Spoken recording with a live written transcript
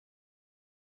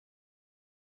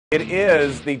It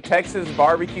is the Texas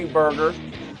Barbecue Burger.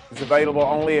 It's available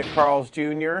only at Carl's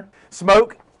Jr.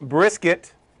 Smoked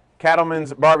brisket,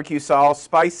 Cattleman's barbecue sauce,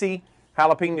 spicy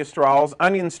jalapeno straws,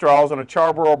 onion straws on a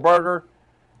charbroiled burger,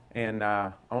 and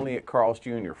only at Carl's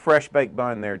Jr. Fresh baked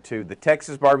bun there too. The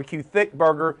Texas Barbecue Thick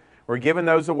Burger. We're giving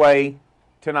those away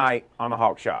tonight on the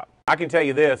Hawk Shop. I can tell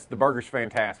you this, the burger's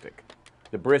fantastic.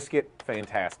 The brisket,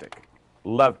 fantastic.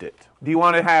 Loved it. Do you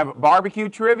want to have barbecue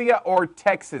trivia or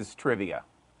Texas trivia?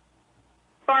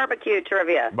 Barbecue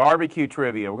trivia. Barbecue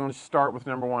trivia. We're going to start with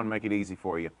number one, make it easy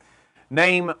for you.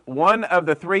 Name one of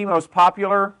the three most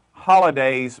popular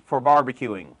holidays for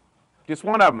barbecuing. Just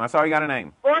one of them. That's all you got to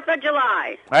name. 4th of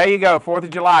July. There you go, 4th of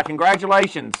July.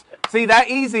 Congratulations. See, that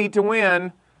easy to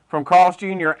win from Carl's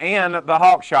Jr. and the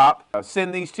Hawk Shop.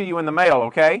 Send these to you in the mail,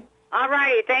 okay? All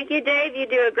right. Thank you, Dave. You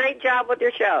do a great job with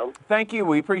your show. Thank you.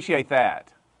 We appreciate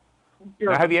that.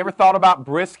 Now, have you ever thought about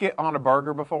brisket on a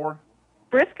burger before?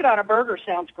 Brisket on a burger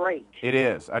sounds great. It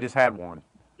is. I just had one.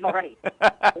 All right.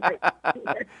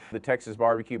 The Texas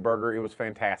Barbecue Burger, it was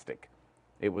fantastic.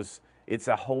 It's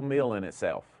a whole meal in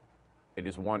itself. It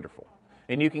is wonderful.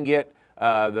 And you can get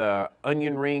the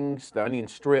onion rings, the onion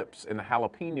strips, and the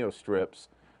jalapeno strips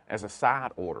as a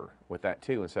side order with that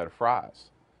too instead of fries.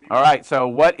 All right, so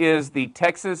what is the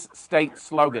Texas state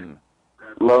slogan?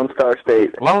 Lone Star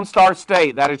State. Lone Star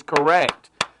State, that is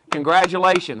correct.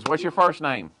 Congratulations. What's your first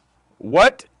name?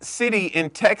 What city in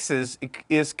Texas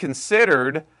is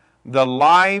considered the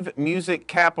live music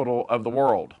capital of the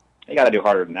world? You got to do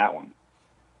harder than that one.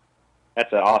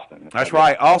 That's Austin. That's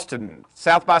right, Austin.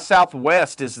 South by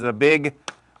Southwest is the big,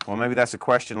 well, maybe that's a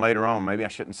question later on. Maybe I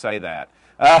shouldn't say that.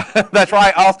 That's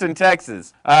right, Austin,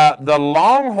 Texas. The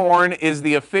longhorn is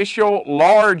the official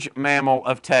large mammal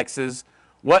of Texas.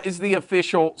 What is the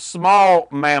official small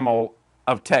mammal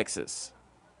of Texas?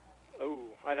 Oh,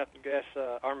 I'd have to guess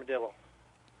armadillo.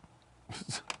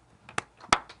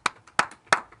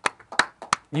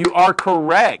 You are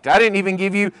correct. I didn't even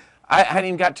give you, I hadn't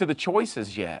even got to the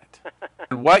choices yet.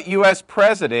 What U.S.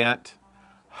 president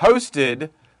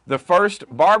hosted the first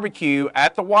barbecue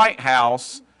at the White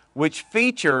House which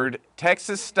featured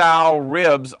Texas-style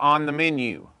ribs on the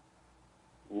menu?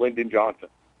 Lyndon Johnson.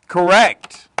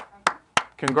 Correct.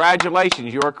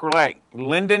 Congratulations, you are correct.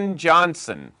 Lyndon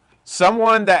Johnson.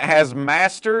 Someone that has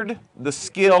mastered the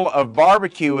skill of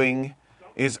barbecuing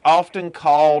is often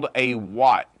called a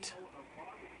what?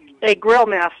 A grill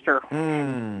master.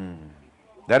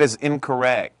 That is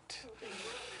incorrect.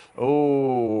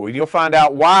 Oh, you'll find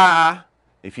out why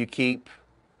if you keep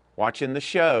watching the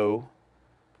show,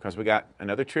 because we got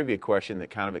another trivia question that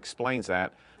kind of explains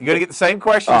that. You're going to get the same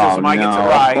questions if somebody gets it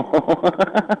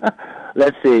right.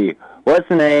 Let's see. What's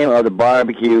the name of the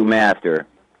barbecue master?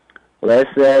 Let's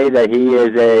say that he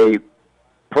is a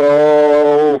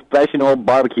professional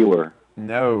barbecuer.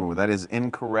 No, that is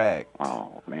incorrect.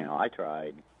 Oh, man, I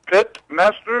tried. Pit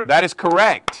Master. That is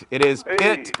correct. It is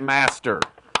Pit Master.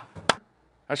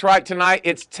 That's right. Tonight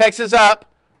it's Texas Up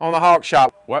on the Hawk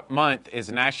Shop. What month is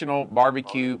National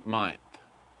Barbecue Month?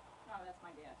 Oh, that's my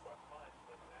guess.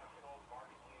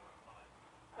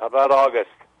 How about August?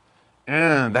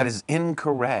 That is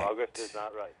incorrect. August is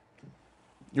not right.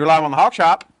 You're live on the Hawk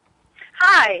Shop.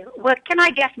 Hi. What can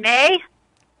I guess? May?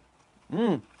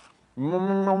 My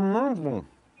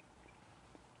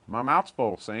mouth's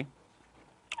full, see?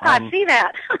 I see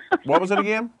that. What was it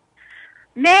again?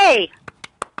 May.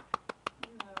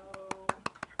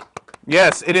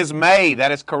 Yes, it is May.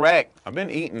 That is correct. I've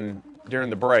been eating during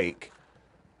the break,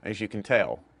 as you can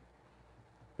tell.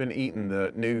 Been eating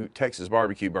the new Texas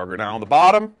Barbecue Burger. Now, on the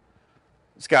bottom,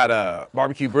 it's got a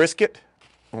barbecue brisket.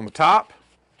 On the top,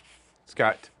 it's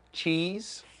got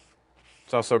cheese.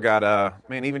 It's also got,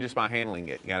 man, even just by handling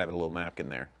it, you got to have a little napkin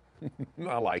there.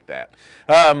 I like that.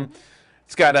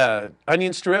 It's got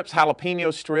onion strips,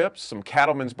 jalapeno strips, some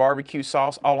Cattleman's barbecue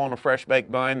sauce, all on a fresh baked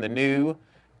bun. The new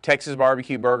Texas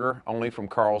Barbecue Burger, only from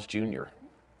Carl's Jr.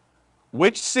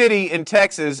 Which city in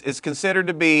Texas is considered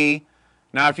to be,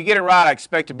 now if you get it right, I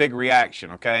expect a big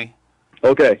reaction, okay?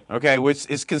 Okay. Okay, which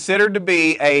is considered to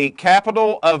be a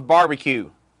capital of barbecue?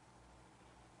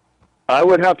 I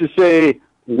would have to say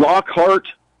Lockhart,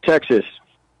 Texas.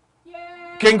 Yay!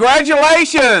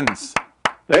 Congratulations!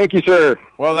 Thank you, sir.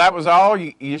 Well, that was all?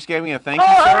 You just gave me a thank you,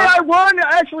 Oh, sir? hey, I won!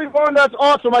 I actually won. That's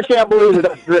awesome. I can't believe it.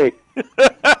 That's great.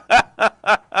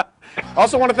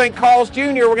 Also want to thank Carl's Jr.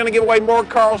 We're going to give away more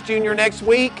Carl's Jr. next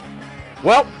week.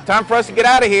 Well, time for us to get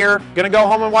out of here. Going to go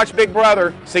home and watch Big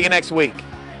Brother. See you next week.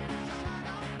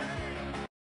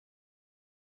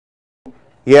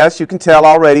 Yes, you can tell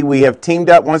already. We have teamed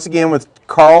up once again with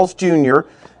Carl's Jr.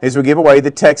 as we give away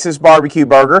the Texas Barbecue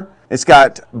Burger. It's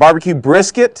got barbecue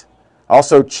brisket,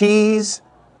 also cheese,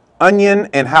 onion,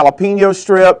 and jalapeno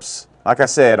strips. Like I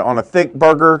said, on a thick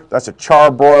burger. That's a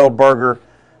charbroiled burger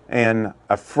and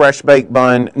a fresh baked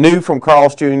bun. New from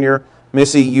Carl's Jr.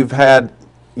 Missy, you had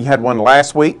one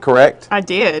last week, correct? I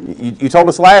did. You told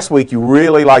us last week you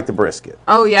really like the brisket.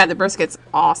 Oh yeah, the brisket's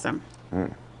awesome.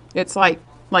 It's like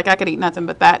I could eat nothing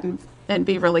but that and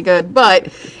be really good. But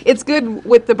it's good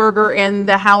with the burger and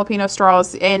the jalapeno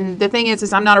straws. And the thing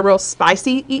is I'm not a real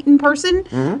spicy eating person.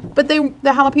 But the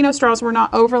jalapeno straws were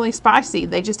not overly spicy.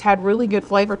 They just had really good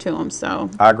flavor to them. So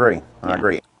I agree. I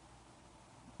agree.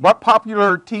 What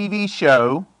popular TV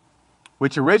show,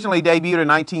 which originally debuted in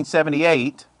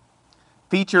 1978,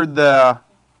 featured the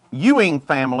Ewing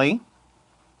family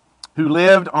who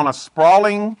lived on a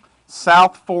sprawling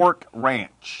South Fork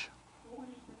ranch?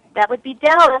 That would be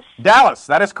Dallas. Dallas,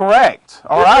 that is correct.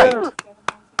 All right.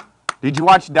 Did you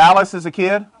watch Dallas as a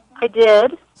kid? I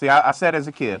did. See, I said as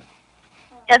a kid.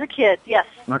 As a kid, yes.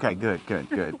 Okay, good.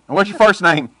 And what's your first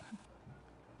name?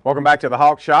 Welcome back to the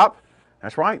Hawk Shop.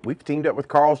 That's right, we've teamed up with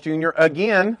Carl's Jr.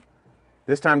 again.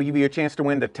 This time to give you a chance to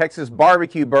win the Texas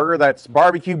Barbecue Burger. That's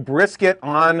barbecue brisket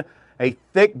on a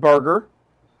thick burger.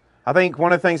 I think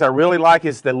one of the things I really like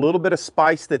is the little bit of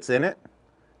spice that's in it.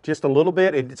 Just a little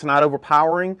bit. It's not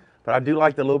overpowering, but I do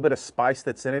like the little bit of spice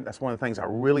that's in it. That's one of the things I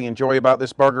really enjoy about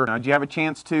this burger. Now, did you have a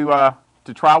chance to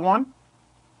try one?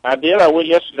 I did. I went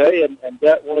yesterday and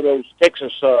got one of those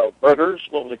Texas burgers.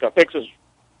 What was it called? Texas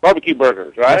barbecue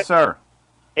burgers, right? Yes, sir.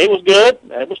 It was good.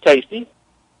 It was tasty.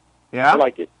 Yeah? I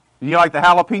liked it. Do you like the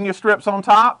jalapeno strips on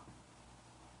top?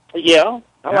 Yeah,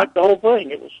 I Yeah. liked the whole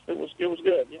thing. It was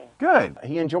good. Yeah. Good.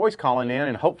 He enjoys calling in,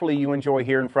 and hopefully you enjoy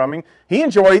hearing from him. He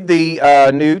enjoyed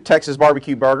the new Texas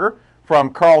Barbecue Burger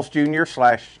from Carl's Jr.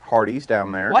 / Hardee's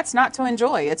down there. what's not to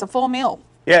enjoy? It's a full meal.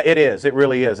 Yeah, it is. It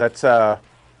really is.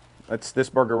 That's this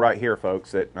burger right here,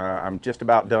 folks, that I'm just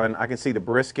about done. I can see the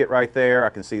brisket right there. I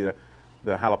can see the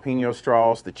jalapeno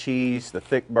straws, the cheese, the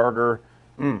thick burger.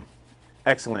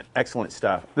 Excellent, excellent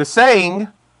stuff. The saying,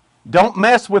 "Don't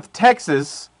mess with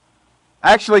Texas,"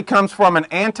 actually comes from an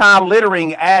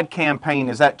anti-littering ad campaign.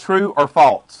 Is that true or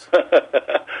false?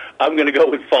 I'm going to go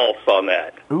with false on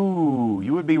that. Ooh,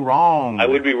 you would be wrong. I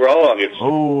would be wrong. It's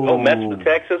Ooh. don't mess with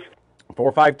Texas.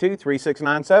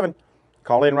 452-3697.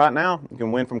 Call in right now. You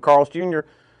can win from Carl's Jr.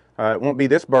 It won't be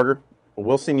this burger, but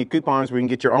we'll send you coupons where you can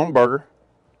get your own burger.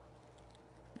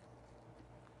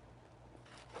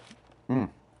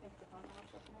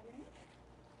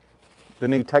 The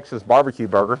new Texas Barbecue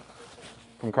Burger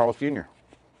from Carl's Jr.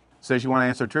 Says you want to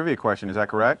answer a trivia question. Is that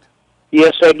correct?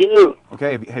 Yes, I do.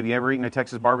 Okay. Have you ever eaten a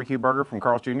Texas Barbecue Burger from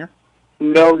Carl's Jr.?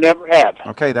 No, never have.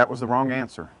 Okay, that was the wrong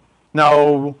answer.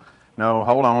 No,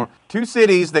 hold on. 2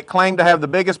 cities that claim to have the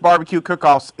biggest barbecue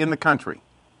cook-offs in the country.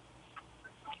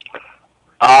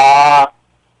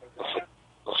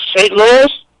 St.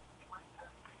 Louis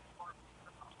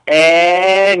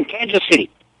and Kansas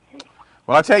City.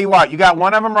 Well, I'll tell you what. You got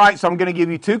one of them right, so I'm going to give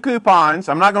you 2 coupons.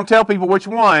 I'm not going to tell people which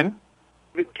one.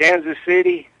 Kansas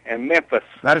City and Memphis.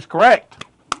 That is correct.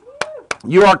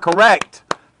 You are correct.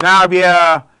 Now,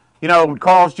 if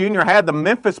Carl's Jr. had the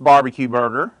Memphis Barbecue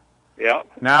Burger. Yeah.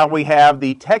 Now we have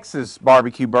the Texas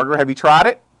Barbecue Burger. Have you tried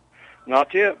it?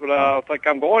 Not yet, but I think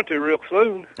I'm going to real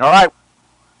soon. All right.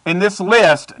 In this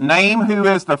list, name who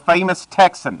is the famous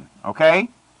Texan, okay?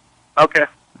 Okay.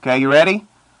 Okay, you ready?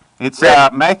 It's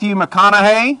Matthew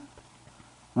McConaughey,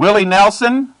 Willie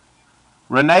Nelson,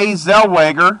 Renee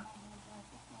Zellweger,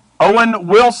 Owen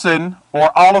Wilson,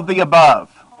 or all of the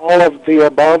above. All of the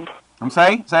above.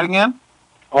 Say that again?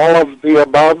 All of the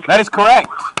above. That is correct.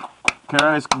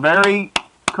 Kara is very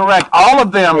correct. All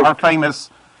of them are famous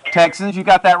Texans. You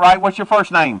got that right. What's your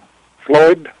first name?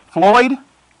 Floyd. Floyd?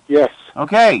 Yes.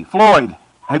 Okay, Floyd.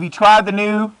 Have you tried the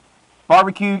new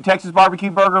Texas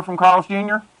Barbecue Burger from Carl's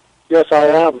Jr.? Yes, I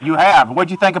have. You have.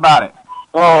 What'd you think about it?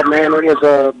 Oh, man, it is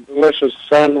a delicious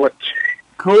sandwich.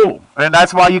 Cool. And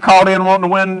that's why you called in wanting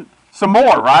to win some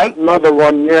more, right? Another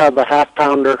one, yeah, the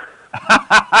half-pounder.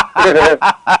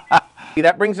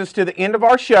 That brings us to the end of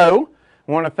our show.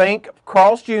 I want to thank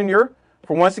Carl's Jr.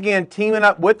 for once again teaming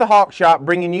up with the Hawk Shop,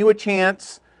 bringing you a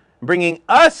chance, bringing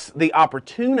us the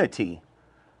opportunity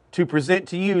to present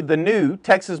to you the new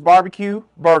Texas Barbecue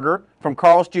Burger from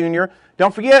Carl's Jr.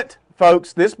 Don't forget,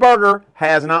 folks, this burger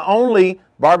has not only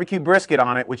barbecue brisket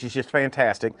on it, which is just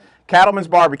fantastic, Cattleman's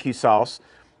barbecue sauce.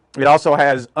 It also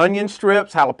has onion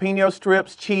strips, jalapeno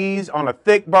strips, cheese on a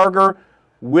thick burger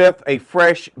with a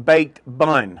fresh baked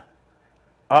bun.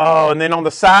 Oh, and then on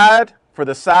the side, for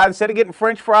the side, instead of getting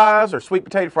French fries or sweet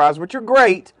potato fries, which are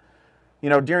great, you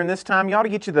know, during this time, you ought to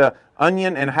get you the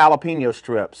onion and jalapeno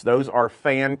strips. Those are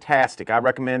fantastic. I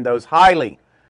recommend those highly.